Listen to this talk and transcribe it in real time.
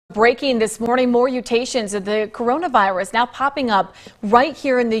Breaking this morning, more mutations of the coronavirus now popping up right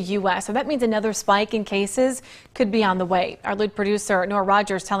here in the U.S. So that means another spike in cases could be on the way. Our lead producer, Nora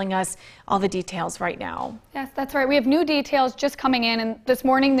Rogers, telling us all the details right now. Yes, that's right. We have new details just coming in. And this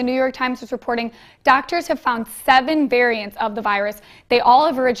morning, the New York Times was reporting doctors have found 7 variants of the virus. They all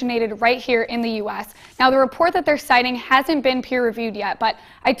have originated right here in the U.S. Now, the report that they're citing hasn't been peer-reviewed yet, but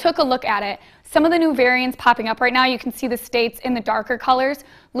I took a look at it. Some of the new variants popping up right now, you can see the states in the darker colors.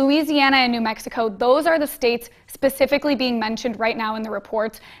 Louisiana and New Mexico, those are the states specifically being mentioned right now in the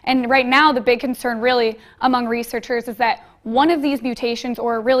reports. And right now, the big concern really among researchers is that one of these mutations,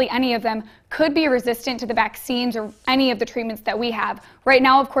 or really any of them, could be resistant to the vaccines or any of the treatments that we have. Right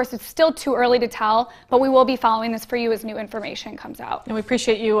now, of course, it's still too early to tell, but we will be following this for you as new information comes out. And we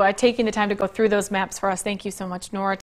appreciate you taking the time to go through those maps for us. Thank you so much, Nora.